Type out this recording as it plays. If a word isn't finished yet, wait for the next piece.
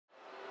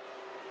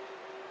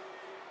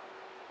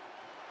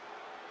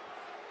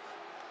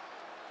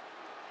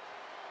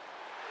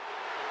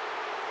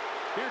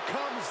Here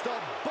comes the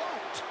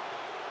boat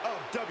of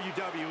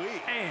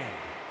WWE. And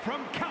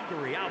from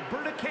Calgary,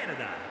 Alberta,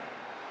 Canada,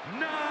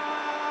 Natalya!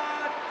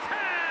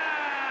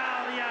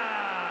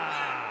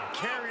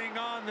 Carrying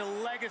on the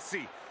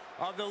legacy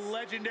of the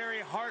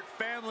legendary Hart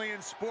family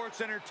in sports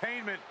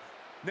entertainment,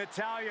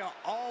 Natalya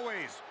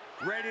always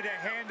ready to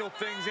handle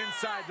things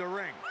inside the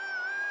ring.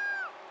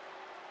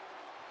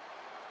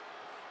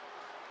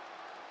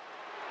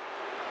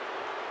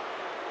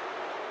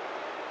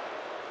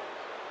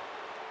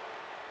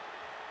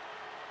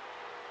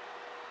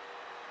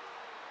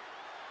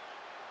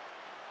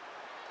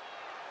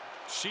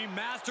 She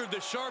mastered the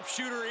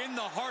sharpshooter in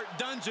the Hart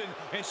dungeon,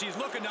 and she's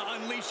looking to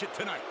unleash it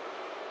tonight.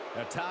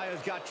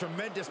 Natalya's got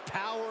tremendous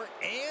power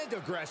and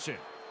aggression.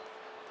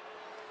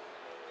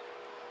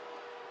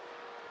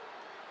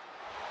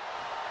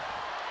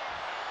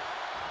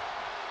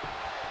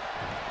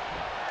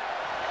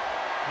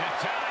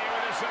 Natalya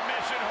with a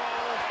submission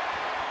hold.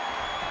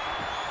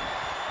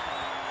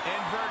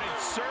 Inverted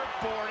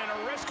surfboard and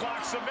a wrist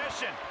lock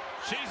submission.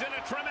 She's in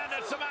a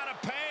tremendous amount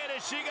of pain.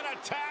 Is she going to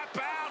tap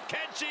out?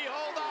 Can she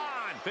hold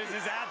on? This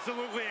is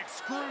absolutely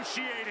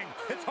excruciating.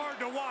 It's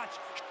hard to watch.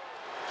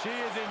 She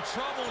is in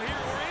trouble here,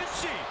 or is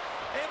she?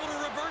 Able to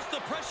reverse the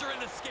pressure and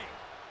escape.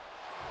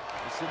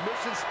 The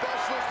submission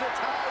specialist,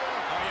 Natalya.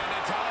 Oh, yeah,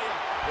 Natalya.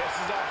 This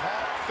is a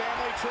Hart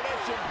family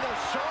tradition. The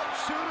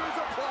sharpshooter's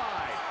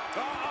applied.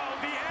 Uh-oh,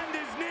 the end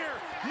is near.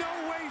 No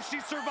way she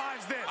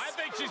survives this. I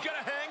think she's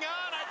going to hang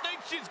on. I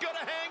think she's going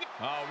to hang.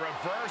 Oh,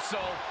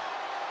 reversal.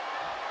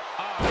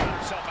 Oh, got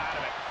herself out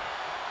of it.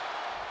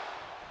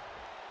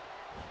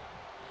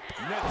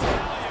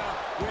 Natalya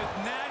with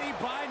natty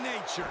by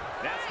nature.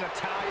 That's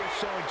Natalya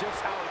showing just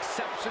how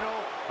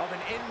exceptional of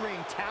an in-ring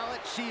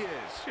talent she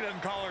is. She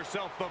doesn't call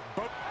herself the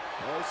boat.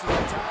 Well, this is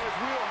Natalya's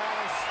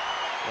wheelhouse.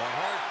 The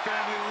Hart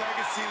family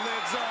legacy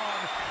lives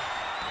on.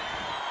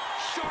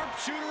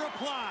 Sharpshooter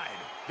applied.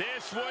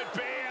 This would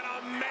be an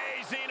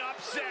amazing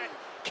upset.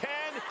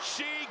 Can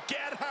she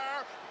get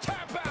her?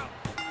 Tap out.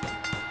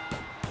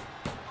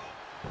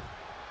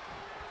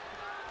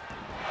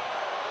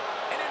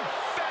 An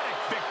emphatic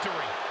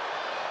victory.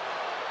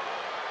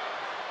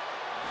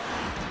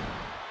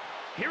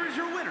 Here is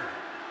your winner,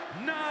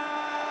 Natalya!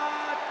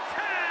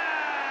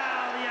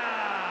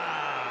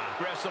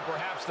 Wrestle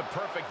perhaps the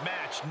perfect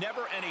match.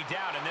 Never any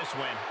doubt in this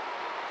win.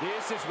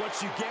 This is what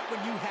you get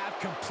when you have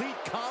complete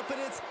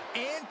confidence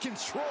and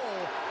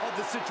control of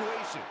the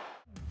situation.